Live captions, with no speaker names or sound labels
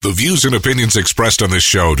The views and opinions expressed on this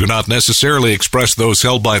show do not necessarily express those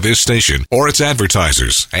held by this station or its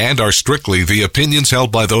advertisers and are strictly the opinions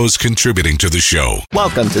held by those contributing to the show.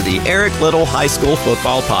 Welcome to the Eric Little High School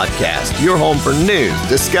Football Podcast, your home for news,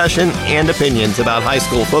 discussion, and opinions about high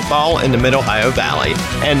school football in the Mid-Ohio Valley.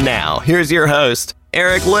 And now, here's your host,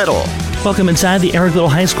 Eric Little. Welcome inside the Eric Little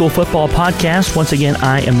High School Football Podcast. Once again,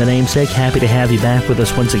 I am the namesake. Happy to have you back with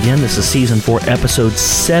us once again. This is Season 4, Episode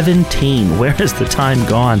 17. Where has the time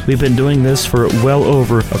gone? We've been doing this for well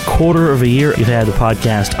over a quarter of a year. You've had the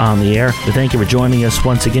podcast on the air. We thank you for joining us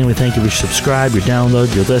once again. We thank you for your subscribe, your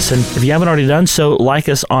download, your listen. If you haven't already done so, like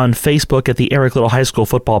us on Facebook at the Eric Little High School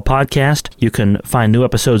Football Podcast. You can find new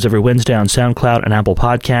episodes every Wednesday on SoundCloud and Apple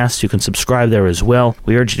Podcasts. You can subscribe there as well.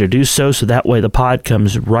 We urge you to do so that way the pod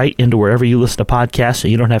comes right into wherever you listen to podcasts, so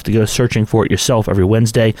you don't have to go searching for it yourself every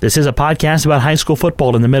Wednesday. This is a podcast about high school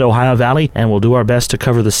football in the Mid-Ohio Valley, and we'll do our best to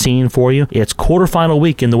cover the scene for you. It's quarterfinal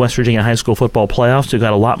week in the West Virginia High School Football Playoffs. We've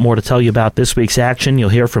got a lot more to tell you about this week's action. You'll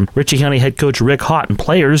hear from Ritchie County head coach Rick Hott and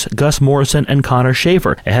players Gus Morrison and Connor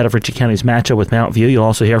Schaefer ahead of Ritchie County's matchup with Mount View. You'll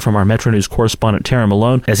also hear from our Metro News correspondent Tara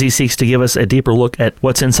Malone as he seeks to give us a deeper look at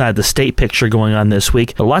what's inside the state picture going on this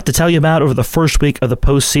week. A lot to tell you about over the first week of the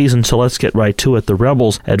postseason, so let's get right to it. The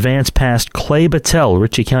Rebels advance past Clay Battelle.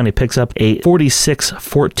 Ritchie County picks up a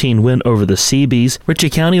 46-14 win over the Seabees. Ritchie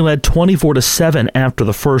County led 24-7 after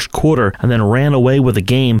the first quarter and then ran away with the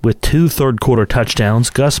game with 2 third-quarter touchdowns.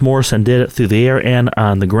 Gus Morrison did it through the air and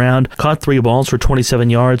on the ground. Caught 3 balls for 27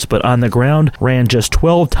 yards, but on the ground ran just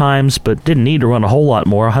 12 times, but didn't need to run a whole lot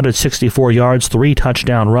more. 164 yards, 3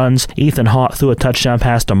 touchdown runs. Ethan Haught threw a touchdown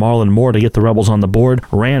pass to Marlon Moore to get the Rebels on the board.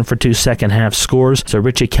 Ran for 2 second-half scores. So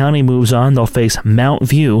Ritchie County moves on. They'll face Mount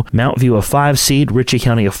View. Mount View a 5 seed, Ritchie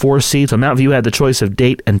County a 4 seed. So Mount View had the choice of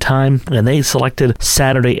date and time, and they selected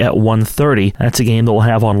Saturday at 1:30. That's a game that we'll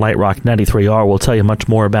have on Light Rock 93R. We'll tell you much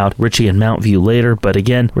more about Ritchie and Mount View later, but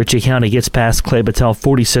again, Ritchie County gets past Clay Battelle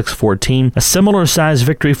 46-14. A similar size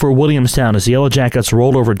victory for Williamstown as the Yellow Jackets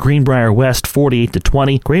rolled over Greenbrier West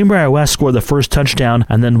 48-20. Greenbrier West scored the first touchdown,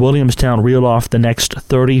 and then Williamstown reeled off the next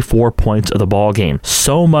 34 points of the ball game.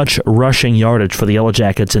 So much rushing yardage for the Yellow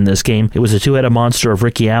Jackets in this game. It was a two-headed monster of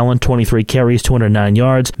Ricky Allen, 23 carries, 209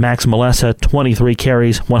 yards. Max Melessa, 23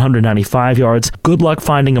 carries, 195 yards. Good luck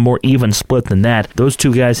finding a more even split than that. Those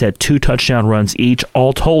two guys had 2 touchdown runs each.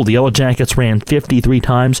 All told, the Yellow Jackets ran 53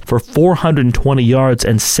 times for 420 yards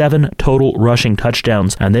and 7 total rushing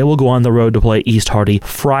touchdowns, and they will go on the road to play East Hardy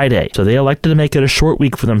Friday. So they elected to make it a short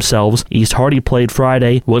week for themselves. East Hardy played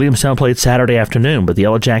Friday. Williamstown played Saturday afternoon, but the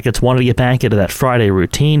Yellow Jackets wanted to get back into that Friday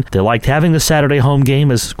routine. They liked having the Saturday home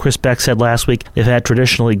game. As Chris Beck said last week, they've had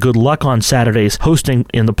traditionally good luck on Saturdays hosting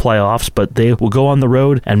in the playoffs, but they will go on the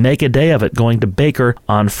road and make a day of it, going to Baker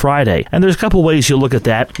on Friday. And there's a couple ways you look at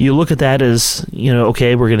that. You look at that as,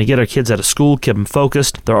 okay, we're going to get our kids out of school, keep them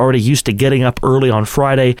focused. They're already used to getting up early on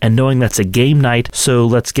Friday and knowing that's a game night, so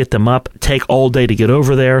let's get them up, take all day to get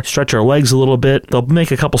over there, stretch our legs a little bit. They'll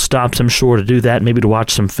make a couple stops, I'm sure, to do that, maybe to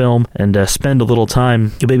watch some film and spend a little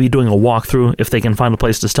time, maybe doing a walkthrough if they can find a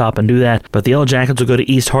place to stop and do that. But the Yellow Jackets will go to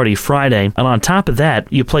East Hardy Friday, and on top of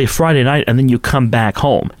that, you play Friday night and then you come back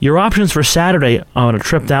home. Your options for Saturday on a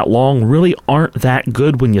trip that long really aren't that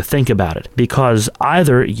good when you think about it, because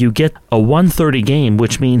either you get a 1:30 game,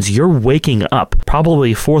 which means you're waking up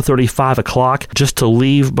probably 4:30, 5 o'clock just to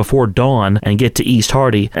leave before dawn and get to East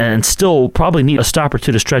Hardy, and still probably need a stop or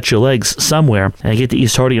two to stretch your legs somewhere and get to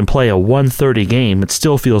East Hardy and play a 1:30 game. It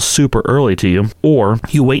still feels super early to you. Or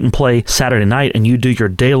you wait and play Saturday night and you do your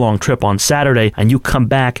day-long trip on Saturday and you come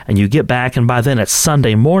back and you get back, and by then it's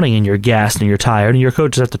Sunday morning and you're gassed and you're tired, and your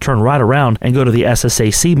coaches have to turn right around and go to the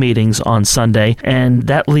SSAC meetings on Sunday, and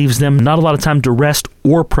that leaves them not a lot of time to rest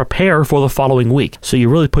or prepare for the following week. So you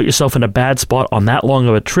really put yourself in a bad spot on that long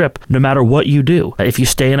of a trip, no matter what you do. If you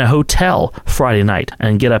stay in a hotel Friday night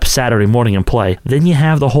and get up Saturday morning and play, then you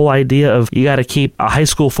have the whole idea of you got to keep a high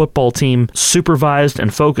school football team supervised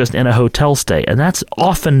and focused in a hotel stay, and that's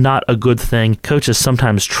often not a good thing. Coaches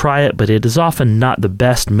sometimes try it, but it is often not the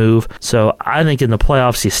best move. So I think in the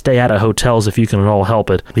playoffs, you stay out of hotels if you can at all help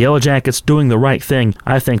it. The Yellow Jackets doing the right thing,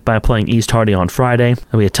 I think, by playing East Hardy on Friday.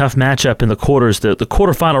 It'll be a tough matchup in the quarters. The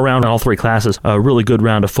quarterfinal round in all 3 classes, a really good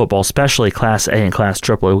round of football, especially Class A and Class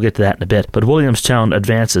AAA. We'll get to that in a bit. But Williamstown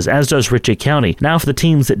advances, as does Ritchie County. Now for the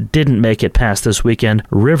teams that didn't make it past this weekend,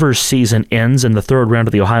 Rivers' season ends in the 3rd round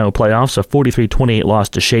of the Ohio playoffs, a 43-28 loss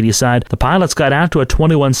to Shadyside. The Pilots got out to a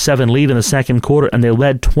 21-7 lead in the second quarter, and they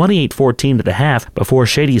led 28-14 at the half before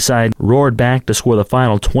Shadyside roared back to score the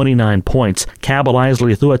final 29 points. Cabell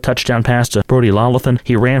Isley threw a touchdown pass to Brody Lolithan.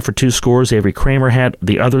 He ran for 2 scores. Avery Kramer had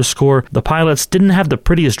the other score. The Pilots didn't have have the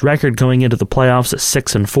prettiest record going into the playoffs at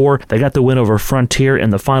 6-4. They got the win over Frontier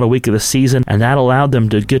in the final week of the season, and that allowed them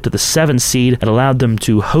to get to the 7th seed. It allowed them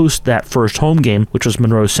to host that first home game, which was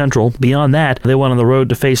Monroe Central. Beyond that, they went on the road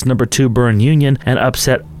to face number 2 Bern Union and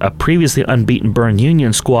upset a previously unbeaten Bern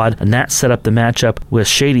Union squad, and that set up the matchup with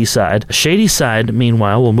Shadyside. Shadyside,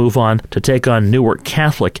 meanwhile, will move on to take on Newark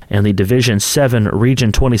Catholic in the Division 7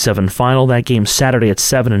 Region 27 final. That game Saturday at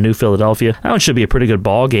 7 in New Philadelphia. That one should be a pretty good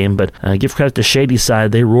ball game, but give credit to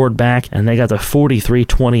Shadyside. They roared back, and they got the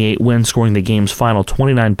 43-28 win, scoring the game's final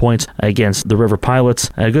 29 points against the River Pilots.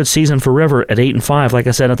 A good season for River at 8-5. Like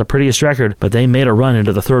I said, not the prettiest record, but they made a run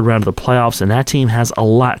into the third round of the playoffs, and that team has a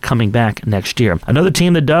lot coming back next year. Another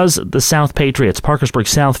team that does, the South Patriots. Parkersburg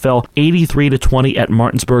South fell 83-20 at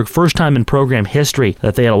Martinsburg. First time in program history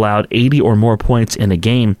that they had allowed 80 or more points in a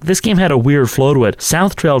game. This game had a weird flow to it.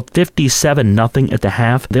 South trailed 57-0 at the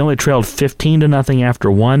half. They only trailed 15-0 after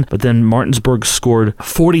one, but then Martinsburg scored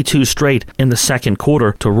 42 straight in the second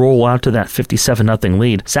quarter to roll out to that 57-0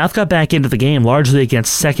 lead. South got back into the game largely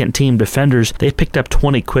against second-team defenders. They picked up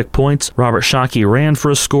 20 quick points. Robert Shockey ran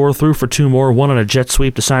for a score, threw for 2 more, one on a jet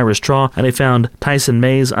sweep to Cyrus Traw, and they found Tyson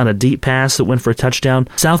Mays on a deep pass that went for a touchdown.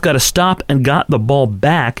 South got a stop and got the ball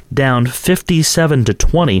back down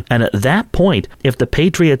 57-20, and at that point, if the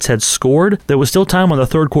Patriots had scored, there was still time on the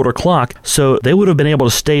third quarter clock, so they would have been able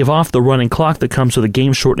to stave off the running clock that comes with a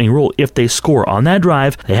game-shortening rule if they score. On that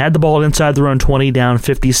drive, they had the ball inside their own 20, down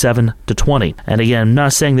 57-20. And again, I'm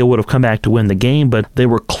not saying they would have come back to win the game, but they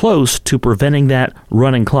were close to preventing that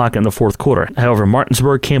running clock in the fourth quarter. However,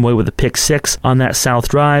 Martinsburg came away with a pick 6 on that South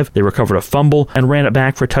drive. They recovered a fumble and ran it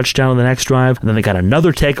back for a touchdown on the next drive. And then they got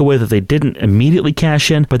another takeaway that they didn't immediately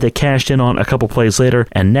cash in, but they cashed in on a couple plays later.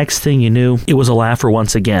 And next thing you knew, it was a laugher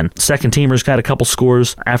once again. Second teamers got a couple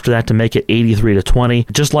scores after that to make it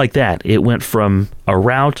 83-20. Just like that, it went from a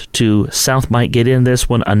rout to South might get in this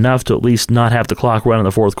one enough to at least not have the clock run in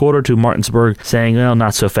the fourth quarter, to Martinsburg saying, well,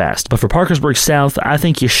 not so fast. But for Parkersburg South, I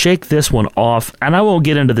think you shake this one off, and I won't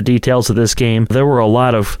get into the details of this game. There were a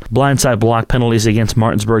lot of blindside block penalties against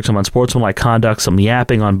Martinsburg, some unsportsmanlike conduct, some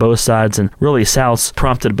yapping on both sides, and really South's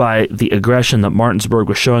prompted by the aggression that Martinsburg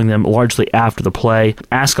was showing them largely after the play.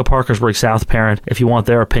 Ask a Parkersburg South parent if you want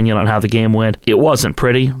their opinion on how the game went. It wasn't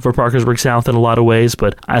pretty for Parkersburg South in a lot of ways,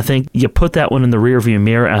 but I think you put that one in the rearview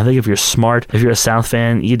mirror, and I think if you're smart, if you're a South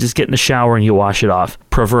fan, you just get in the shower and you wash it off,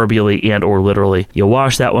 proverbially and or literally. You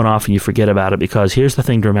wash that one off and you forget about it, because here's the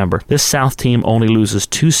thing to remember. This South team only loses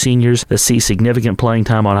 2 seniors that see significant playing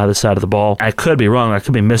time on either side of the ball. I could be wrong. I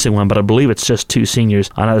could be missing one, but I believe it's just 2 seniors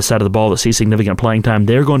on either side of the ball that see significant playing time.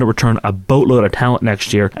 They're going to return a boatload of talent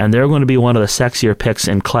next year, and they're going to be one of the sexier picks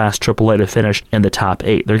in Class AAA to finish in the top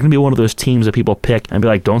 8. They're going to be one of those teams that people pick and be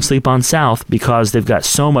like, don't sleep on South, because they've got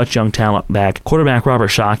so much young talent back. Quarterback Robert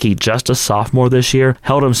Shockey, just a sophomore this year,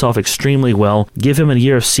 held himself extremely well. Give him a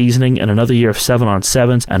year of seasoning and another year of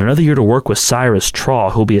 7-on-7s and another year to work with Cyrus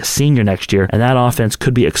Traw, who'll be a senior next year, and that offense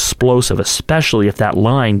could be explosive, especially if that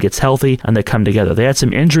line gets healthy and they come together. They had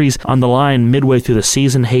some injuries on the line midway through the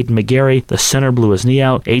season. Hayden McGarry, the center, blew his knee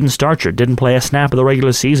out. Aiden Starcher didn't play a snap of the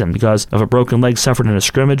regular season because of a broken leg suffered in a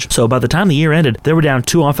scrimmage. So by the time the year ended, they were down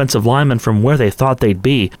 2 offensive linemen from where they thought they'd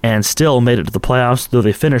be, and still made it to the playoffs. Though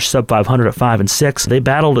they finished sub 500 at 5-6, they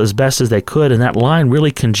battled as best as they could, and that line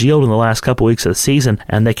really congealed in the last couple weeks of the season,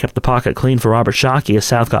 and they kept the pocket clean for Robert Shockey as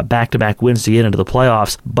South got back-to-back wins to get into the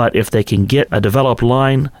playoffs. But if they can get a developed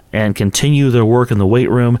line and continue their work in the weight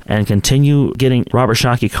room and continue getting Robert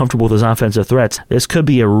Shockey comfortable with his offensive threats, this could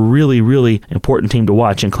be a really, really important team to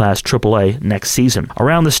watch in Class AAA next season.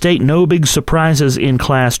 Around the state, no big surprises in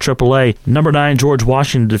Class AAA. Number 9, George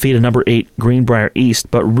Washington defeated number 8, Greenbrier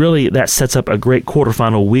East, but really that sets up a great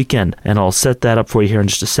quarterfinal weekend, and I'll set that up for you here in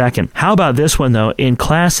just a second. How about this one, though? In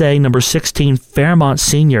Class A, number 16, Fairmont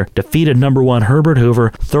Senior defeated number 1, Herbert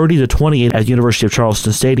Hoover, 30-28 at University of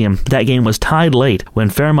Charleston Stadium. That game was tied late when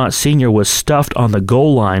Fairmont Senior was stuffed on the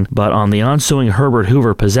goal line, but on the ensuing Herbert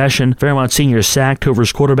Hoover possession, Fairmont Senior sacked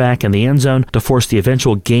Hoover's quarterback in the end zone to force the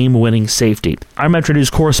eventual game-winning safety. Our Metro News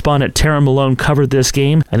correspondent Tara Malone covered this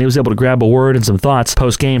game, and he was able to grab a word and some thoughts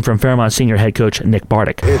post-game from Fairmont Senior head coach Nick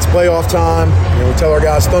Bardick. It's playoff time. We tell our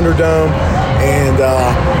guys Thunderdome,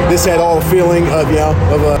 and this had all the feeling of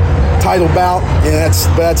a title bout, and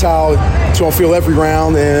that's how it's going to feel every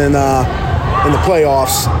round in the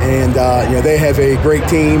playoffs. And they have a great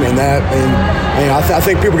team, and I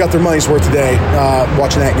think people got their money's worth today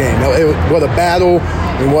watching that game. What a battle,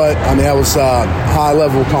 and that was high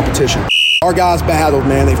level competition. Our guys battled,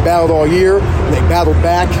 man. They've battled all year, and they battled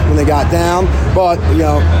back when they got down. But,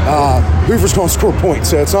 Hoover's going to score points,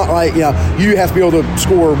 so it's not like, you have to be able to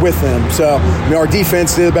score with them. So, our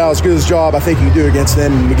defense did about as good as job I think you can do against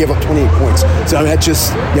them, and we give up 28 points. So, that's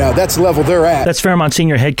just, that's the level they're at. That's Fairmont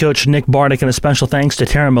Senior head coach Nick Bardick, and a special thanks to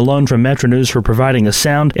Tara Malone from Metro News for providing the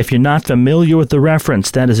sound. If you're not familiar with the reference,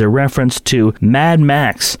 that is a reference to Mad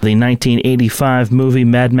Max, the 1985 movie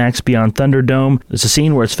Mad Max Beyond Thunderdome. There's a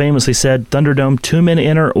scene where it's famously said, Thunderdome, 2 men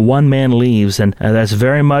enter, 1 man leaves, and that's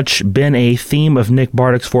very much been a theme of Nick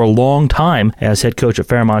Bardick's for a long time as head coach at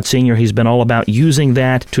Fairmont Senior. He's been all about using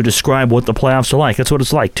that to describe what the playoffs are like. That's what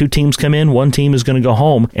it's like. 2 teams come in, 1 team is going to go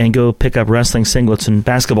home and go pick up wrestling singlets and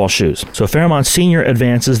basketball shoes. So Fairmont Senior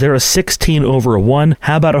advances. They're a 16-1.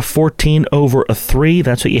 How about a 14-3?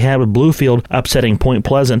 That's what you had with Bluefield upsetting Point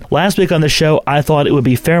Pleasant. Last week on the show, I thought it would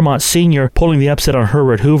be Fairmont Senior pulling the upset on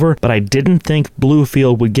Herbert Hoover, but I didn't think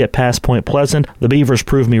Bluefield would get past Point Pleasant. The Beavers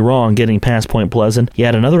proved me wrong getting past Point Pleasant. You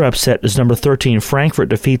had another upset as number 13 Frankfort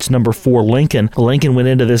defeats number 4 Lincoln. Lincoln went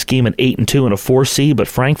into this game at 8-2 and a 4 seed, but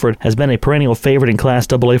Frankfort has been a perennial favorite in Class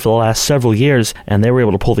AA for the last several years, and they were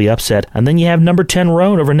able to pull the upset. And then you have number 10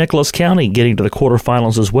 Roan over Nicholas County getting to the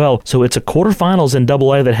quarterfinals as well. So it's a quarterfinals in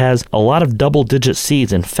AA that has a lot of double-digit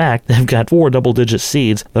seeds. In fact, they've got 4 double-digit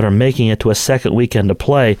seeds that are making it to a second weekend to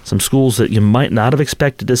play. Some schools that you might not have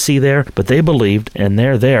expected to see there, but they believed, and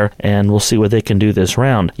they're there, and we'll see what they can do this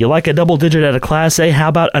round. You like a double-digit at a Class A? How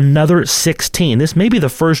about another 16? This may be the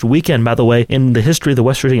first weekend, by the way, in the history of the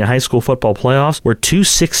West Virginia high school football playoffs where 2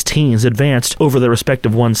 16s advanced over their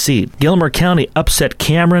respective 1 seed. Gilmer County upset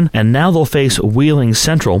Cameron, and now they'll face Wheeling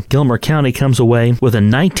Central. Gilmer County comes away with a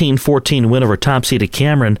 19-14 win over top-seeded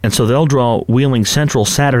Cameron, and so they'll draw Wheeling Central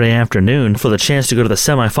Saturday afternoon for the chance to go to the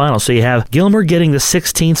semifinals. So you have Gilmer getting the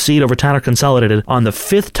 16th seed over Tyler Consolidated on the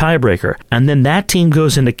 5th tiebreaker, and then that team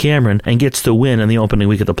goes into Cameron and gets the win in the opening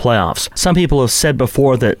week of the playoffs. Some people have said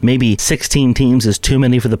before that maybe 16 teams is too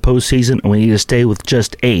many for the postseason and we need to stay with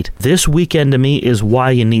just 8. This weekend to me is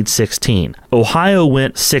why you need 16. Ohio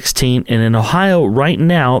went 16, and in Ohio right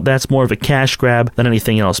now, that's more of a cash grab than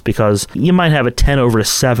anything else because you might have a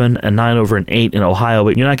 10-7, a 9-8 in Ohio,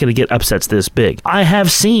 but you're not going to get upsets this big. I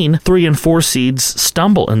have seen 3 and 4 seeds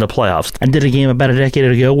stumble in the playoffs. I did a game about a decade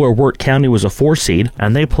ago where Wirt County was a 4 seed,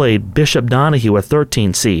 and they played Bishop Donahue, a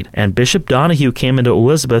 13 seed, and Bishop Donahue came into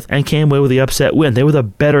Elizabeth and came away with the upset win. They were the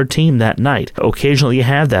better team that night. Occasionally you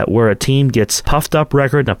have that where a team gets puffed up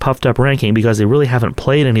record and a puffed up ranking because they really haven't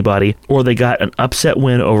played anybody, or they got an upset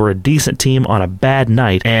win over a decent team on a bad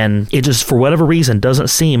night, and it just, for whatever reason, doesn't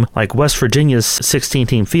seem like West Virginia's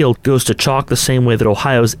 16-team field goes to chalk the same way that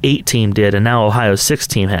Ohio's 8-team did, and now Ohio's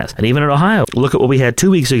 6-team has. And even in Ohio, look at what we had 2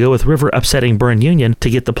 weeks ago with River upsetting Bern Union to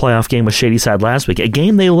get the playoff game with Shadyside last week, a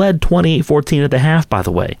game they led 28-14 at the half, by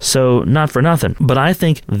the way. So, not for nothing. But I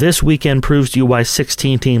think this weekend proves to you why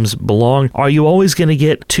 16 teams belong. Are you always going to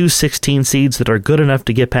get 2 16 seeds that are good enough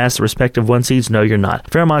to get past the respective 1 seeds? No, you're not.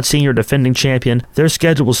 Fairmont Senior, defending champion, their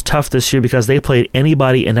schedule was tough this year because they played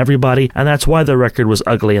anybody and everybody, and that's why their record was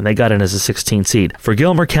ugly and they got in as a 16 seed. For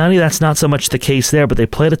Gilmer County, that's not so much the case there, but they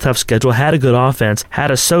played a tough schedule, had a good offense,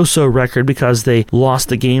 had a so-so record because they lost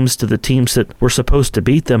the games to the teams that were supposed to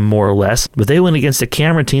beat them more or less, but they went against a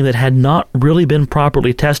Cameron team that had not really been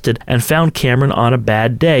properly tested and found Cameron on a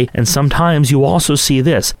bad day. And sometimes you also see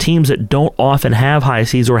this, teams that don't often have high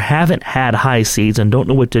seeds or haven't had high seeds and don't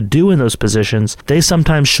know what to do in those positions, they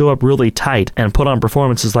sometimes show up really tight and put on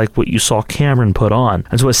performances like what you saw Cameron put on.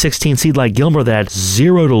 And so a 16 seed like Gilmer that had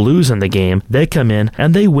 0 to lose in the game, they come in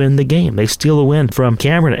and they win the game. They steal a win from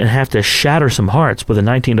Cameron and have to shatter some hearts with a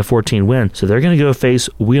 19-14 win. So they're going to go face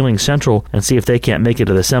Wheeling Central and see if they can't make it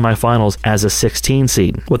to the semifinals as a 16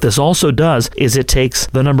 seed. What this also does is it takes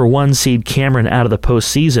the number 1 seed Cameron out of the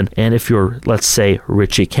postseason. And if you're, let's say,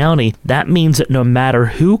 Ritchie County, that means that no matter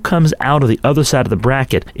who comes out of the other side of the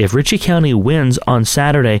bracket, if Ritchie County wins on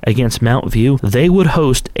Saturday against Mount View, they would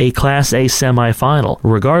host a Class A semifinal,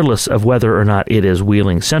 regardless of whether or not it is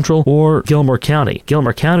Wheeling Central or Gilmer County.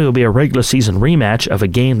 Gilmer County will be a regular season rematch of a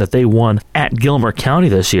game that they won at Gilmer County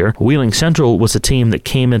this year. Wheeling Central was a team that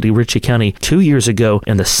came into Ritchie County 2 years ago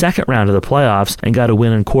in the second round of the playoffs and got a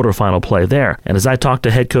win in quarterfinal play there. And as I talked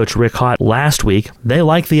to head coach Rick Hott last week, they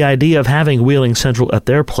like the idea of having Wheeling Central at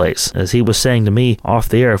their place. As he was saying to me off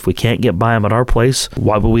the air, if we can't get by them at our place,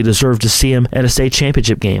 why would we deserve to see them at a state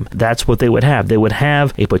championship game? That's what they would have. They would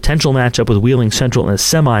have a potential matchup with Wheeling Central in the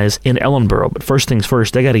semis in Ellenboro. But first things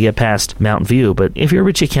first, they got to get past Mountain View. But if you're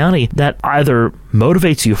Ritchie County, that either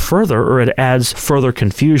motivates you further, or it adds further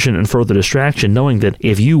confusion and further distraction, knowing that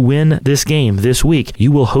if you win this game this week,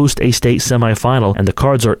 you will host a state semifinal, and the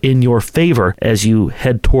cards are in your favor as you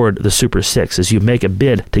head toward the Super 6, as you make a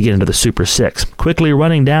bid to get into the Super 6. Quickly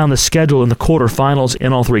running down the schedule in the quarterfinals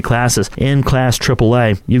in all three classes. In Class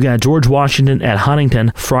AAA, you've got George Washington at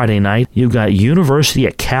Huntington Friday night. You've got University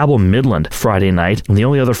at Cabell Midland Friday night. And the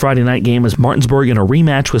only other Friday night game is Martinsburg in a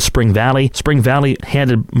rematch with Spring Valley. Spring Valley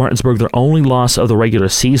handed Martinsburg their only loss of the regular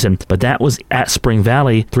season, but that was at Spring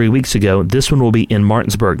Valley 3 weeks ago. This one will be in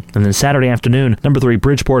Martinsburg. And then Saturday afternoon, number 3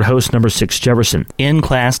 Bridgeport hosts number 6 Jefferson. In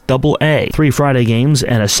Class AA, 3 Friday games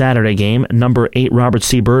and a Saturday game. Number 8 Robert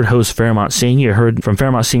C. Byrd hosts Fairmont Senior. You heard from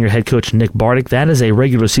Fairmont Senior head coach Nick Bardick. That is a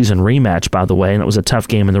regular season rematch, by the way, and it was a tough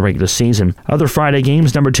game in the regular season. Other Friday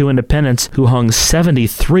games, number 2 Independence, who hung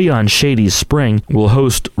 73 on Shady's Spring, will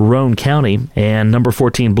host Roane County, and number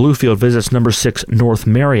 14 Bluefield visits number 6 North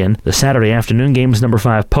Marion. The Saturday afternoon game is number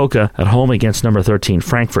 5 Polka at home against number 13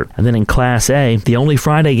 Frankfort. And then in Class A, the only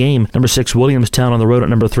Friday game, number 6 Williamstown on the road at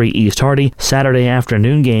number 3 East Hardy. Saturday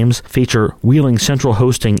afternoon games feature Wheeling Central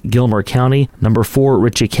hosting Gilmer County, number 4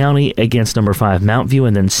 Ritchie County against number 5 Mount View,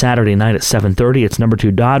 and then Saturday night at 7:30, it's number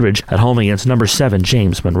 2 Doddridge at home against number 7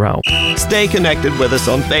 James Monroe. Stay connected with us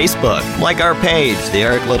on Facebook. Like our page, the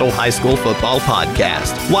Eric Little High School Football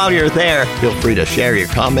Podcast. While you're there, feel free to share your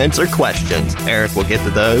comments or questions. Eric will get to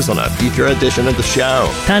those on a future edition of the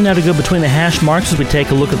show. Time now to go between the hash marks as we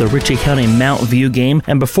take a look at the Ritchie County Mount View game.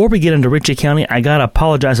 And before we get into Ritchie County, I gotta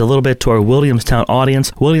apologize a little bit to our Williamstown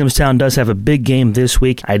audience. Williamstown does have a big game this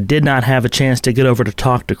week. I did not have a chance to get over to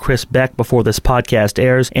talk to Chris Beck before this podcast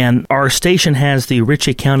airs, and our station has the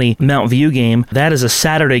Ritchie County Mount View game. That is a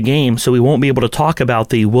Saturday game, so we won't be able to talk about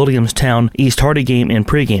the Williamstown East Hardy game in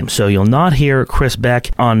pregame. So you'll not hear Chris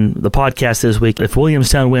Beck on the podcast this week. If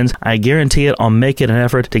Williamstown wins, I guarantee it, I'll make it an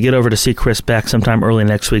effort to get over to see Chris Beck sometime early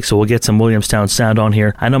next week, so we'll get some Williamstown sound on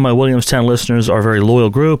here. I know my Williamstown listeners are a very loyal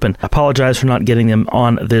group, and I apologize for not getting them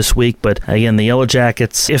on this week, but again, the Yellow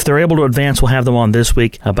Jackets, if they're able to advance, we'll have them on this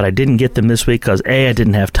week, but I didn't get them this week because A, I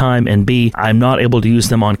didn't have time, and B, I'm not able to use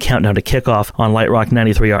them on Countdown to Kickoff on Light Rock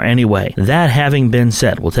 93R anyway. That having been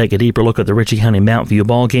said, we'll take a deeper look at the Ritchie County Mount View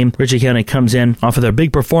ball game. Ritchie County comes in off of their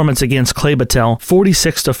big performance against Clay Battelle,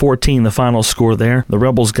 46-14 the final score there. The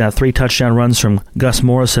Rebels got 3 touchdown runs from Gus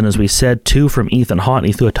Morrison, as we said, 2 from Ethan Houghton.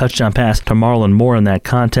 He threw a touchdown pass to Marlon Moore in that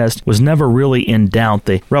contest. Was never really in doubt.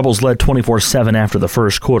 The Rebels led 24-7 after the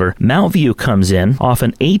first quarter. Mount View comes in off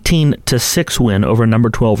an 18-6 win over number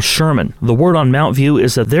 12 Sherman. The word on Mount View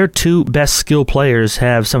is that their 2 best skill players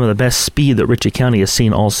have some of the best speed that Ritchie County has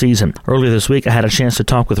seen all season. Earlier this week, I had a chance to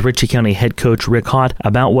talk with Ritchie County head coach Rick Hott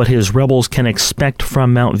about what his Rebels can expect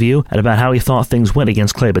from Mount View and about how he thought things went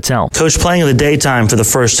against Clay Battelle. Coach, playing in the daytime for the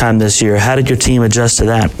first time this year, how did your team adjust to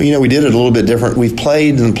that? You know, we did it a little bit different. We've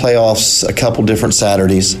played in the playoffs a couple different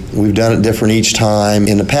Saturdays. We've done it different each time.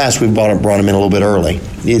 In the past, we've brought them in a little bit early,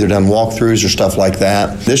 either done walkthroughs or stuff like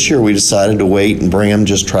that. This year, we decided to wait and bring them,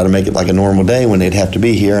 just try to make it like a normal day when they'd have to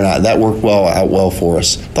be here, and that worked out well for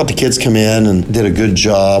us. Thought the kids come in and did a good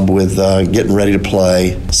job with getting ready to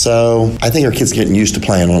play. So I think our kids are getting used to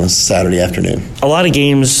playing on a Saturday afternoon. A lot of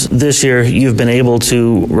games this year, you've been able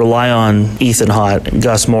to rely on Ethan Hott,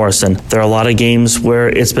 Gus Morrison. There are a lot of games where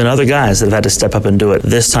it's been other guys that have had to step up and do it.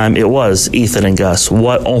 This time it was Ethan and Gus.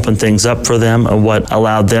 What opened things up for them and what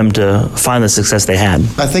allowed them to find the success they had?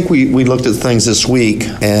 I think we looked at things this week,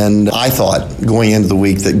 and I thought going into the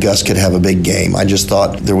week that Gus could have a big game. I just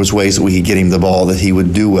thought there was ways that we could get him the ball that he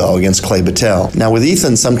would do well against Clay Battelle. Now with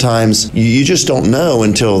Ethan, sometimes you just don't know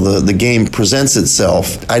until the game presents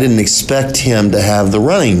itself. I didn't expect him to have the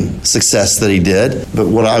running success that he did, but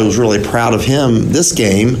what I was really proud of him this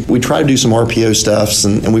game, we tried to do some RPO stuffs,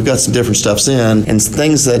 and we've got some different stuffs in, and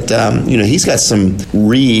things that, he's got some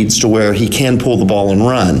reads to where he can pull the ball and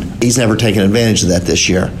run. He's never taken advantage of that this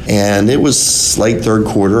year. And it was late third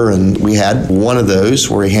quarter, and we had one of those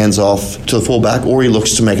where he hands off to the fullback or he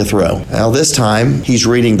looks to make a throw. Now this time, he's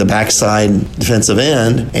reading the backside defensive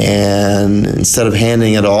end, and instead of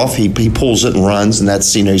handing it off, he pulls it and runs, and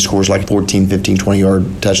that's, he scores like 14, 15,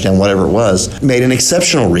 20-yard touchdown, whatever it was. Made an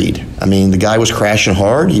exceptional read. I mean, the guy was crashing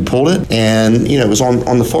hard. He pulled it, and, it was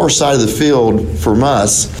on the far side of the field from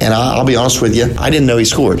us, and I'll be honest with you, I didn't know he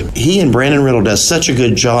scored. He and Brandon Riddle does such a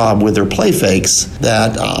good job with their play fakes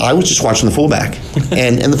that I was just watching the fullback,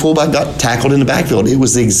 and the fullback got tackled in the backfield. It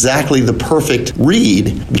was exactly the perfect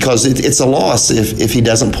read, because it's a loss if he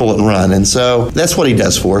doesn't pull it and run, and so that's what he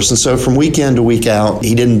does for us. And so from week in to week out,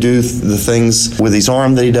 he didn't do the things with his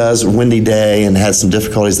arm that he does, a windy day, and had some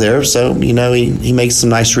difficulties there, so he makes some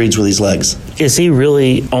nice reads with his legs. Is he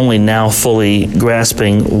really only now fully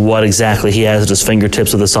grasping what exactly he has at his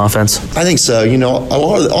fingertips with this offense? I think so.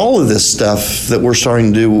 All of this stuff that we're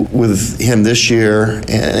starting to do with him this year,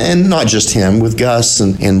 and not just him, with Gus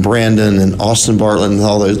and Brandon and Austin Bartlett and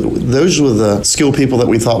all those were the skilled people that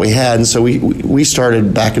we thought we had. And so we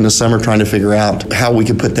started back in the summer trying to figure out how we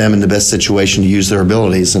could put them in the best situation to use their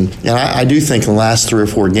abilities. And I do think in the last 3 or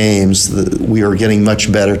 4 games that we are getting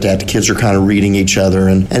much better at that. The kids are kind of reading each other,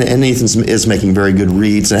 and Nathan is making very good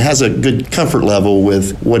reads and has a good comfort level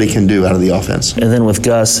with what he can do out of the offense. And then with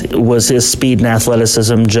Gus, was his speed and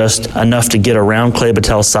athleticism just enough to get around Clay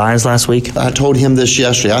Battel's size last week? I told him this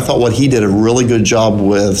yesterday. I thought what he did a really good job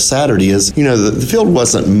with Saturday is, the field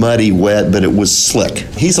wasn't muddy, wet, but it was slick.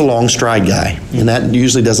 He's a long stride guy, and that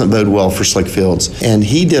usually doesn't bode well for slick fields. And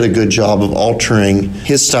he did a good job of altering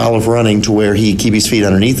his style of running to where he keep his feet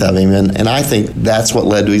underneath of him, and I think that's what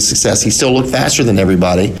led to his success. He still looked faster than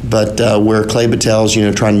everybody, but where Clay Battel's,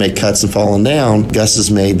 trying to make cuts and falling down, Gus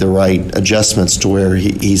has made the right adjustments to where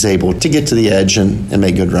he's able to get to the edge and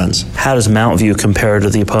make good runs. How does Mountain View compare to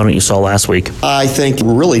the opponent you saw last week? I think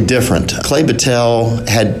really different. Clay Battel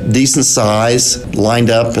had decent size, lined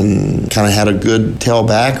up and kind of had a good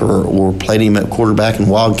tailback or played him at quarterback and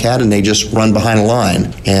wildcat, and they just run behind a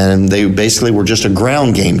line. And they basically were just a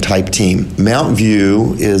ground game type team. Mountain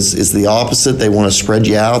View is the opposite. They want to spread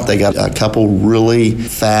you out. They got a couple really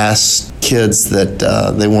fast kids that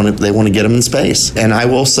they want to get them in space. And I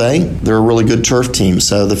will say they're a really good turf team.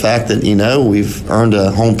 So the fact that we've earned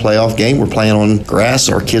a home playoff game, we're playing on grass.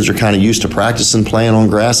 Our kids are kind of used to practicing playing on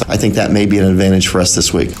grass. I think that may be an advantage for us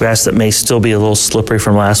this week. Grass that may still be a little slippery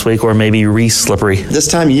from last week, or maybe re-slippery. This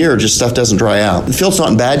time of year, just stuff doesn't dry out. The field's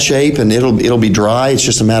not in bad shape, and it'll be dry. It's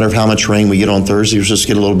just a matter of how much rain we get on Thursday. We'll just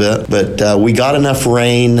get a little bit. But we got enough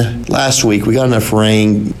rain last week. We got enough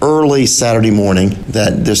rain early Saturday morning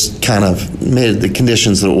that just kind of made the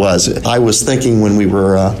conditions that it was. I was thinking when we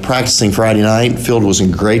were practicing Friday night, field was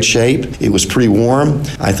in great shape. It was pretty warm.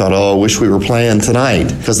 I thought, I wish we were playing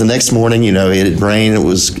tonight, because the next morning, it had rained.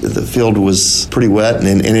 The field was pretty wet,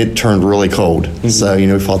 and it turned really cold. Mm-hmm. So,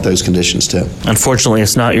 we fought those conditions too. Unfortunately,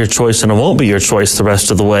 it's not your choice, and it won't be your choice the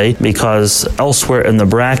rest of the way, because elsewhere in the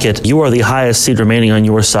bracket, you are the highest seed remaining on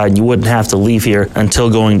your side. You wouldn't have to leave here until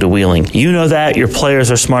going to Wheeling. You know that. Your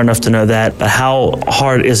players are smart enough to know that. But how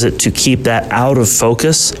hard is it to keep that out of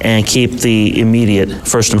focus and keep the immediate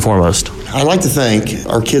first and foremost? I like to think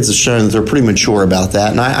our kids have shown that they're pretty mature about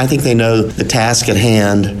that, and I think they know the task at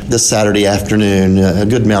hand this Saturday afternoon. A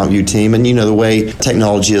good Mountain View team, and the way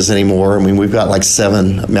technology is anymore. I mean, we've got like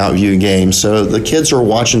 7 Mountain View games, so the kids are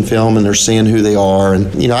watching film and they're seeing who they are,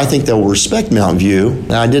 and I think they'll respect Mountain View.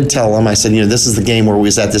 And I did tell them, I said, this is the game where we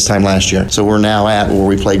was at this time last year, so we're now at where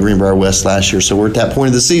we played Greenbrier West last year, so we're at that point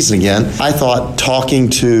of the season again. I thought talking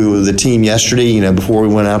to the team yesterday, before we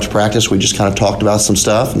went out to practice, we just kind of talked about some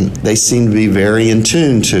stuff, and they seemed to be very in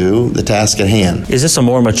tune to the task at hand. Is this a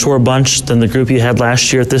more mature bunch than the group you had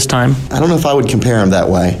last year at this time? I don't know if I would compare them that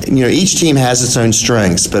way. Each team has its own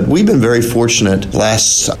strengths, but we've been very fortunate.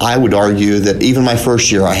 I would argue that even my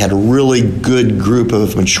first year, I had a really good group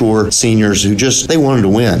of mature seniors who they wanted to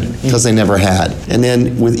win because they never had. And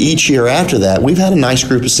then with each year after that, we've had a nice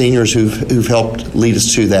group of seniors who've helped lead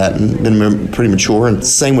us to that and been pretty mature, and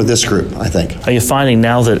same with this group, I think. Are you finding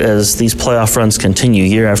now that as these playoff runs continue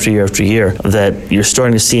year after year after year, that you're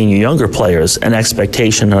starting to see in your younger players an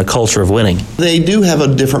expectation and a culture of winning? They do have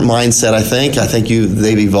a different mindset, I think.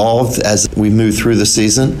 They've evolved as we move through the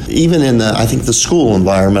season. Even in the school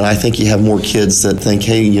environment, I think you have more kids that think,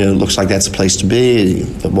 hey, it looks like that's a place to be.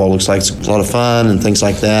 Football looks like it's a lot of fun and things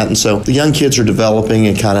like that. And so the young kids are developing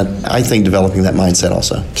and developing that mindset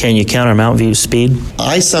also. Can you counter Mountain View's speed?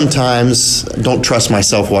 I sometimes don't trust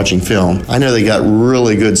myself watching film. I know they got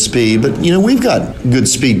really good speed, but we've got good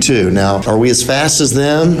speed too. Now, are we as fast as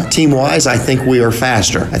them? Team-wise, I think we are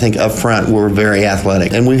faster. I think up front we're very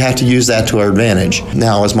athletic, and we have to use that to our advantage.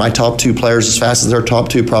 Now, is my top 2 players as fast as their top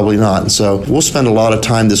 2? Probably not. And so we'll spend a lot of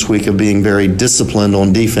time this week of being very disciplined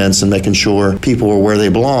on defense and making sure people are where they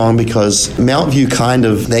belong, because Mountain View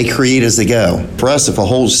they create as they go. For us, if a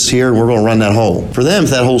hole's here, we're going to run that hole. For them, if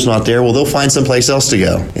that hole's not there, they'll find someplace else to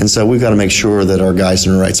go. And so we've got to make sure that our guys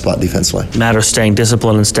are in the right spot defensively. Matter of staying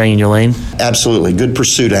disciplined and staying in your lane? Absolutely. Good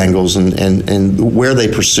pursuit angles and where they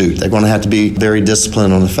pursue. They're going to have to be very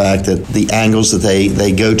disciplined on the fact that the angles that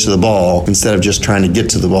they go to the ball instead of just trying to get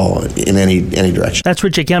to the ball in any direction. That's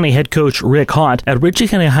Ritchie County head coach Rick Haught. At Ritchie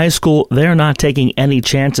County High School, they're not taking any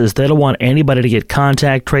chances. They don't want anybody to get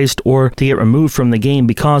contact traced or to get removed from the game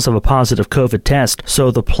because of a positive COVID test.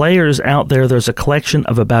 So the players out there's a collection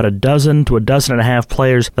of about a dozen to a dozen and a half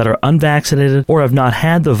players that are unvaccinated or have not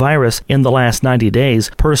had the virus virus in the last 90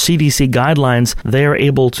 days. Per CDC guidelines, they are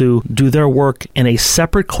able to do their work in a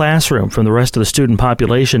separate classroom from the rest of the student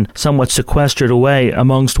population, somewhat sequestered away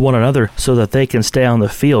amongst one another so that they can stay on the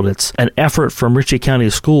field. It's an effort from Ritchie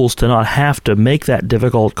County schools to not have to make that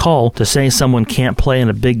difficult call to say someone can't play in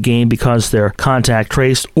a big game because they're contact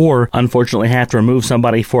traced or, unfortunately, have to remove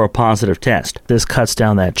somebody for a positive test. This cuts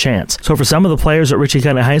down that chance. So for some of the players at Ritchie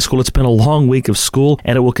County High School, it's been a long week of school,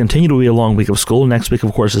 and it will continue to be a long week of school. Next week,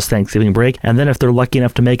 of course, is Thanksgiving break, and then if they're lucky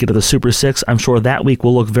enough to make it to the Super 6, I'm sure that week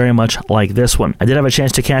will look very much like this one. I did have a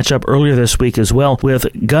chance to catch up earlier this week as well with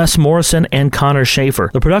Gus Morrison and Connor Schaefer.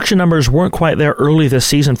 The production numbers weren't quite there early this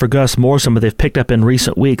season for Gus Morrison, but they've picked up in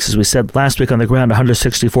recent weeks. As we said last week on the ground,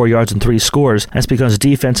 164 yards and 3 scores. That's because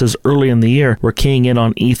defenses early in the year were keying in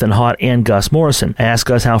on Ethan Hott and Gus Morrison. I asked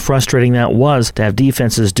Gus how frustrating that was to have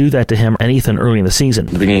defenses do that to him and Ethan early in the season.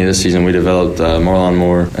 At the beginning of this season, we developed Marlon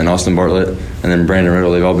Moore and Austin Bartlett, and then Brandon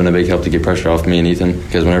Riddle. They've all been a big help to get pressure off me and Ethan,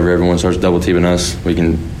 because whenever everyone starts double teaming us, we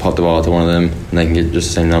can pop the ball out to one of them, and they can get just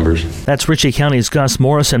the same numbers. That's Ritchie County's Gus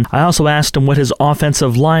Morrison. I also asked him what his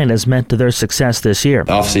offensive line has meant to their success this year.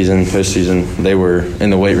 Off-season, postseason, they were in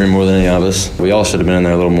the weight room more than any of us. We all should have been in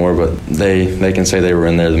there a little more, but they can say they were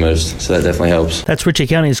in there the most, so that definitely helps. That's Ritchie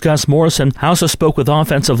County's Gus Morrison. I also spoke with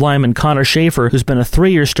offensive lineman Connor Schaefer, who's been a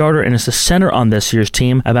 3-year starter and is the center on this year's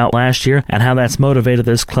team, about last year and how that's motivated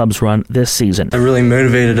this club's run this season. It really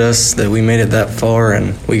motivated us that we made it that far,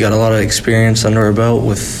 and we got a lot of experience under our belt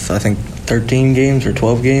with, I think, 13 games or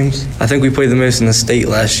 12 games. I think we played the most in the state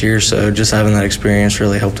last year, so just having that experience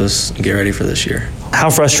really helped us get ready for this year. How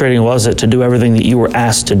frustrating was it to do everything that you were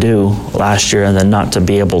asked to do last year and then not to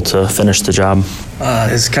be able to finish the job?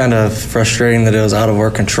 It's kind of frustrating that it was out of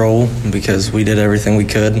our control, because we did everything we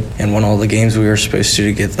could and won all the games we were supposed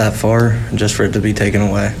to get that far, just for it to be taken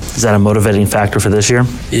away. Is that a motivating factor for this year?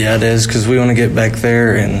 Yeah, it is, because we want to get back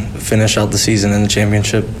there and finish out the season in the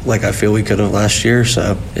championship like I feel we could have last year,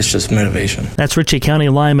 so it's just motivation. That's Ritchie County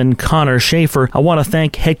lineman Connor Schaefer. I want to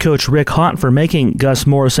thank head coach Rick Hott for making Gus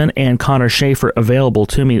Morrison and Connor Schaefer available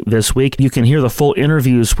to me this week. You can hear the full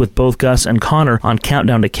interviews with both Gus and Connor on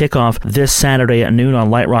Countdown to Kickoff this Saturday at noon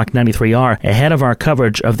on Light Rock 93R, ahead of our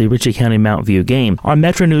coverage of the Ritchie County Mount View game. Our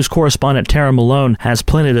Metro News correspondent Tara Malone has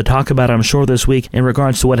plenty to talk about, I'm sure, this week in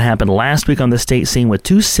regards to what happened last week on the state scene with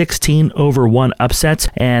 2 16-over-1 upsets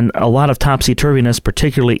and a lot of topsy-turviness,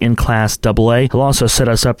 particularly in Class AA. He'll also set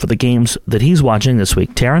us up for the games that he's watching this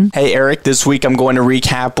week. Taryn? Hey, Eric. This week I'm going to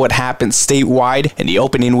recap what happened statewide in the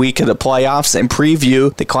opening week of the playoffs and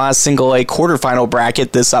preview the Class A quarterfinal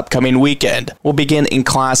bracket this upcoming weekend. We'll begin in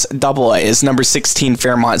Class AA as number 16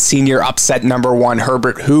 Fairmont Senior upset number 1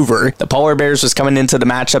 Herbert Hoover. The Polar Bears was coming into the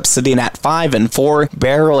matchup sitting at 5-4,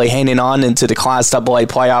 barely hanging on into the Class AA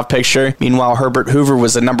playoff picture. Meanwhile, Herbert Hoover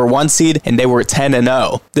was the number 1 seed, and they were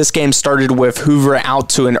 10-0. This game started with Hoover out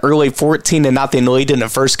to an early 14-0 lead in the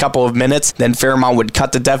first couple of minutes. Then Fairmont would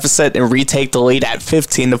cut the deficit and retake the lead at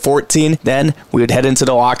 15-14. Then we would head into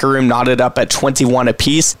the locker room, knotted up at 21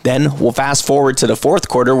 apiece. Then we'll fast forward to the fourth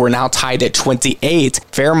quarter. We're now tied at 28.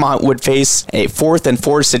 Fairmont would face a 4th and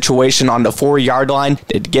 4 situation on the 4-yard line.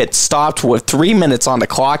 They'd get stopped with 3 minutes on the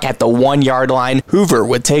clock at the 1-yard line. Hoover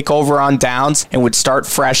would take over on downs and would start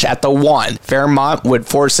fresh at the 1. Fairmont would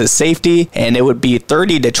force a safety, and it would be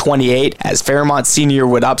 30-28 as Fairmont Senior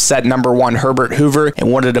would upset number 1 Herbert Hoover in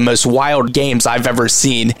one of the most wild games I've ever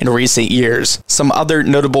seen in recent years. Some other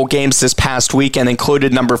notable games this past weekend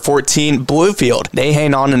included number 14 Bluefield. They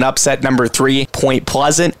hang on and upset number 3 Point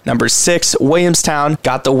Pleasant. Number 6 Williamstown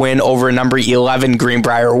got the win over number 11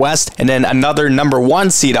 Greenbrier West, and then another number 1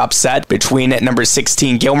 seed upset between number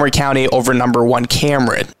 16 Gilmer County over number 1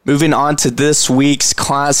 Cameron. Moving on to this week's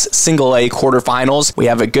Class A quarterfinals, we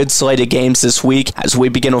have a good slate of games this week as we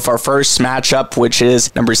begin with our first matchup, which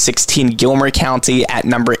is number 16 Gilmer County at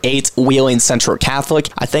number 8 Wheeling Central Catholic.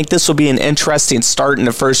 I think this will be an interesting start in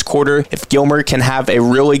the first quarter. If Gilmer can have a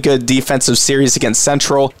really good defensive series against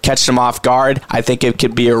Central, catch them off guard, I think it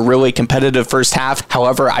could be a really competitive first half.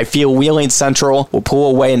 However, I feel Wheeling Central will pull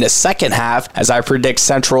away in the second half as I predict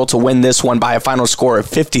Central to win this one by a final score of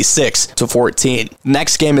 56-14.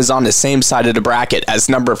 Next game is on the same side of the bracket as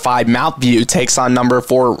number 5 Mount View takes on number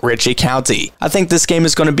 4 Ritchie County. I think this game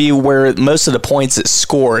is going to be where most of the points is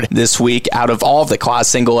scored this week out of all of the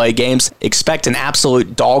Class A games. Expect an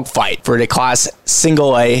absolute dogfight for the Class A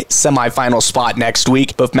semifinal spot next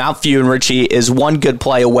week. Both Mount View and Ritchie County is one good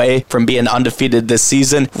play away from being undefeated this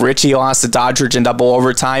season. Ritchie lost to Doddridge in double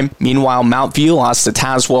overtime. Meanwhile, Mount View lost to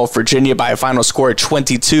Tazewell, Virginia by a final score of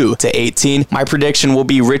 22-18. My prediction will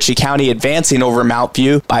be Ritchie County advancing over Mount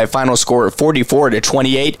View by a final score of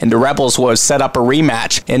 44-28, and the Rebels will set up a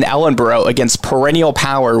rematch in Ellenboro against perennial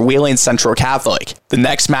power Wheeling Central Catholic. The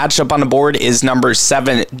next matchup on the board is number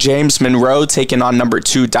 7 James Monroe taking on number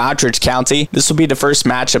 2 Doddridge County. This will be the first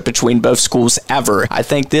matchup between both schools ever. I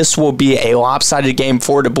think this will be a lopsided game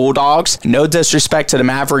for the Bulldogs. No disrespect to the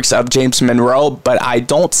Mavericks of James Monroe, but I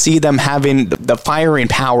don't see them having the firing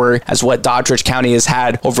power as what Doddridge County has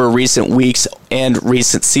had over recent weeks and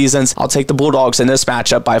recent seasons. I'll take the Bulldogs in this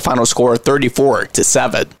matchup by a final score of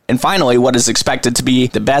 34-7. And finally, what is expected to be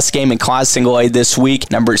the best game in Class Single A this week,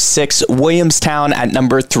 number 6 Williamstown at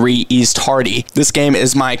number 3 East Hardy. This game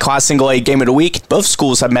is my Class Single A game of the week. Both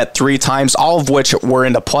schools have met 3 times, all of which were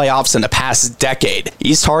in the playoffs in the past decade.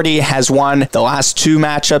 East Hardy has won the last 2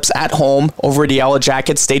 matchups at home over the Yellow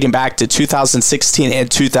Jackets dating back to 2016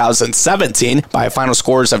 and 2017 by final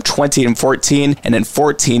scores of 20-14 and then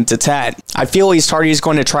 14-10. I feel East Hardy is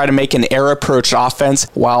going to try to make an air approach offense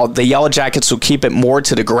while the Yellow Jackets will keep it more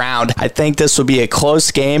to the ground. I think this will be a close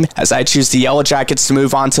game as I choose the Yellow Jackets to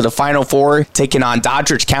move on to the Final Four, taking on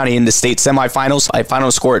Doddridge County in the state semifinals by a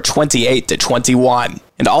final score of 28-21.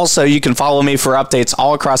 And also, you can follow me for updates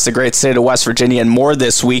all across the great state of West Virginia and more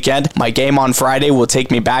this weekend. My game on Friday will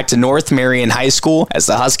take me back to North Marion High School as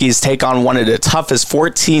the Huskies take on one of the toughest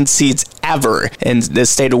 14 seeds ever in the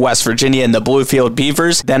state of West Virginia in the Bluefield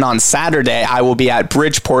Beavers. Then on Saturday, I will be at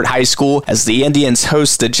Bridgeport High School as the Indians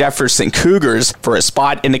host the Jefferson Cougars for a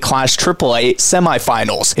spot in the Class AAA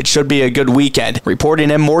semifinals. It should be a good weekend.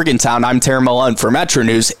 Reporting in Morgantown, I'm Taryn Malone for Metro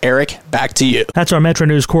News. Eric, back to you. That's our Metro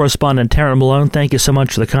News correspondent, Taryn Malone. Thank you so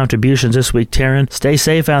much for the contributions this week, Taryn. Stay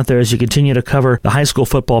safe out there as you continue to cover the high school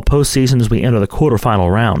football postseason as we enter the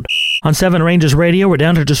quarterfinal round. On 7 Rangers Radio, we're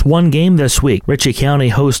down to just one game this week. Ritchie County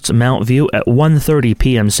hosts Mount View at 1:30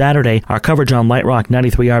 p.m. Saturday. Our coverage on Light Rock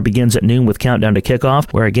 93R begins at noon with Countdown to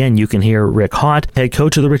Kickoff, where again you can hear Rick Hott, head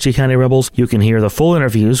coach of the Ritchie County Rebels. You can hear the full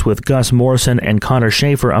interviews with Gus Morrison and Connor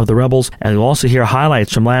Schaefer of the Rebels, and you'll also hear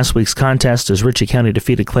highlights from last week's contest as Ritchie County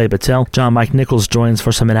defeated Clay Battelle. John Mike Nichols joins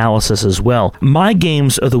for some analysis as well. My games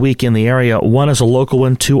of the week in the area, one is a local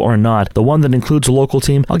one, 2 are not. The one that includes a local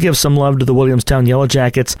team, I'll give some love to the Williamstown Yellow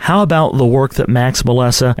Jackets. How about the work that Max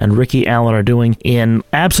Melessa and Ricky Allen are doing in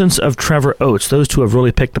absence of Trevor Oates? Those two have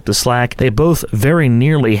really picked up the slack. They both very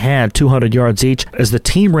nearly had 200 yards each as the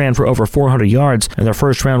team ran for over 400 yards in their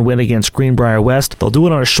first round win against Greenbrier West. They'll do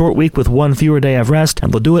it on a short week with one fewer day of rest,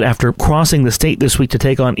 and they'll do it after crossing the state this week to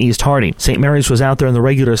take on East Hardy. St. Mary's was out there in the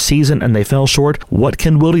regular season and they fell short. What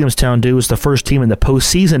can Williamstown do as the first team in the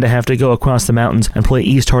postseason to have to go across the mountains and play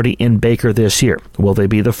East Hardy in Baker this year? Will they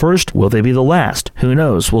be the first? Will they be the last? Who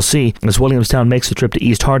knows? We'll see as Williamstown makes the trip to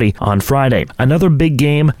East Hardy on Friday. Another big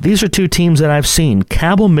game. These are 2 teams that I've seen,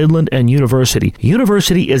 Cabell Midland and University.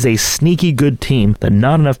 University is a sneaky good team that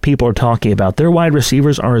not enough people are talking about. Their wide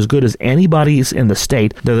receivers are as good as anybody's in the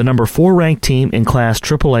state. They're the number 4 ranked team in Class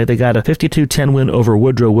AAA. They got a 52-10 win over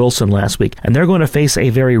Woodrow Wilson last week, and they're going to face a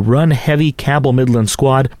very run-heavy Cabell Midland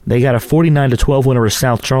squad. They got a 49-12 win over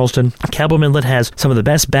South Charleston. Cabell Midland has some of the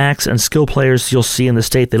best backs and skill players you'll see in the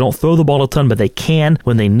state. They don't throw the ball a ton, but they can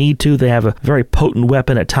when they need to. They have a very potent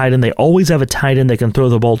weapon at tight end. They always have a tight end they can throw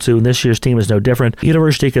the ball to, and this year's team is no different.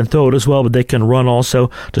 University can throw it as well, but they can run also.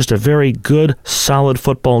 Just a very good, solid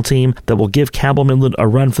football team that will give Cabell Midland a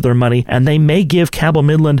run for their money, and they may give Cabell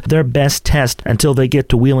Midland their best test until they get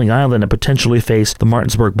to Wheeling Island and potentially face the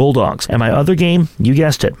Martinsburg Bulldogs. And my other game, you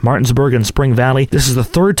guessed it, Martinsburg and Spring Valley. This is the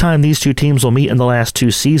 3rd time these 2 teams will meet in the last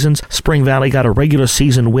 2 seasons. Spring Valley got a regular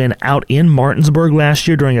season win out in Martinsburg last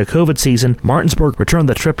year during a COVID season. Martinsburg returned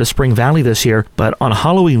the trip to Spring Valley this year, but on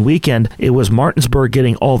Halloween weekend, it was Martinsburg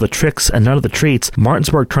getting all the tricks and none of the treats.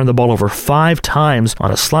 Martinsburg turned the ball over 5 times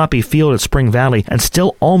on a sloppy field at Spring Valley and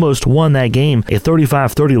still almost won that game, a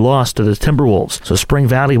 35-30 loss to the Timberwolves. So Spring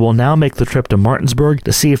Valley will now make the trip to Martinsburg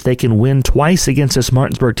to see if they can win twice against this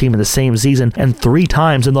Martinsburg team in the same season and 3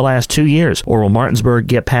 times in the last 2 years. Or will Martinsburg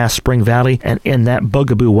get past Spring Valley and end that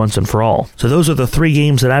bugaboo once and for all? So those are the 3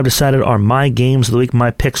 games that I've decided are my games of the week,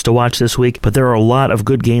 my picks to watch this week, but there are a lot of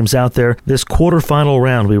good games games out there. This quarterfinal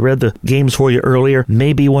round, we read the games for you earlier,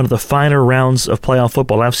 may be one of the finer rounds of playoff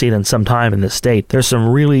football I've seen in some time in this state. There's some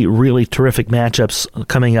really, really terrific matchups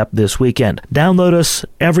coming up this weekend. Download us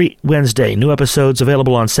every Wednesday. New episodes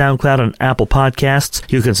available on SoundCloud and Apple Podcasts.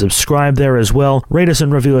 You can subscribe there as well. Rate us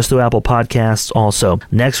and review us through Apple Podcasts also.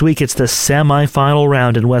 Next week, it's the semifinal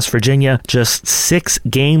round in West Virginia. Just 6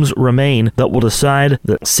 games remain that will decide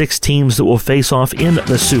the 6 teams that will face off in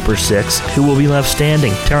the Super 6 who will be left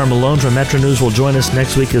standing. Tara Malone from Metro News will join us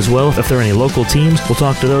next week as well. If there are any local teams, we'll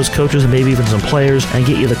talk to those coaches and maybe even some players and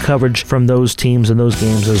get you the coverage from those teams and those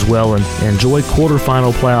games as well, and enjoy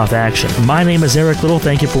quarterfinal playoff action. My name is Eric Little.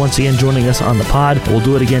 Thank you for once again joining us on the pod. We'll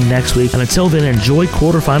do it again next week. And until then, enjoy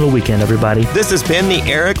quarterfinal weekend, everybody. This has been the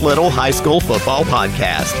Eric Little High School Football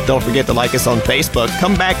Podcast. Don't forget to like us on Facebook.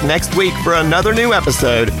 Come back next week for another new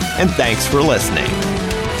episode, and thanks for listening.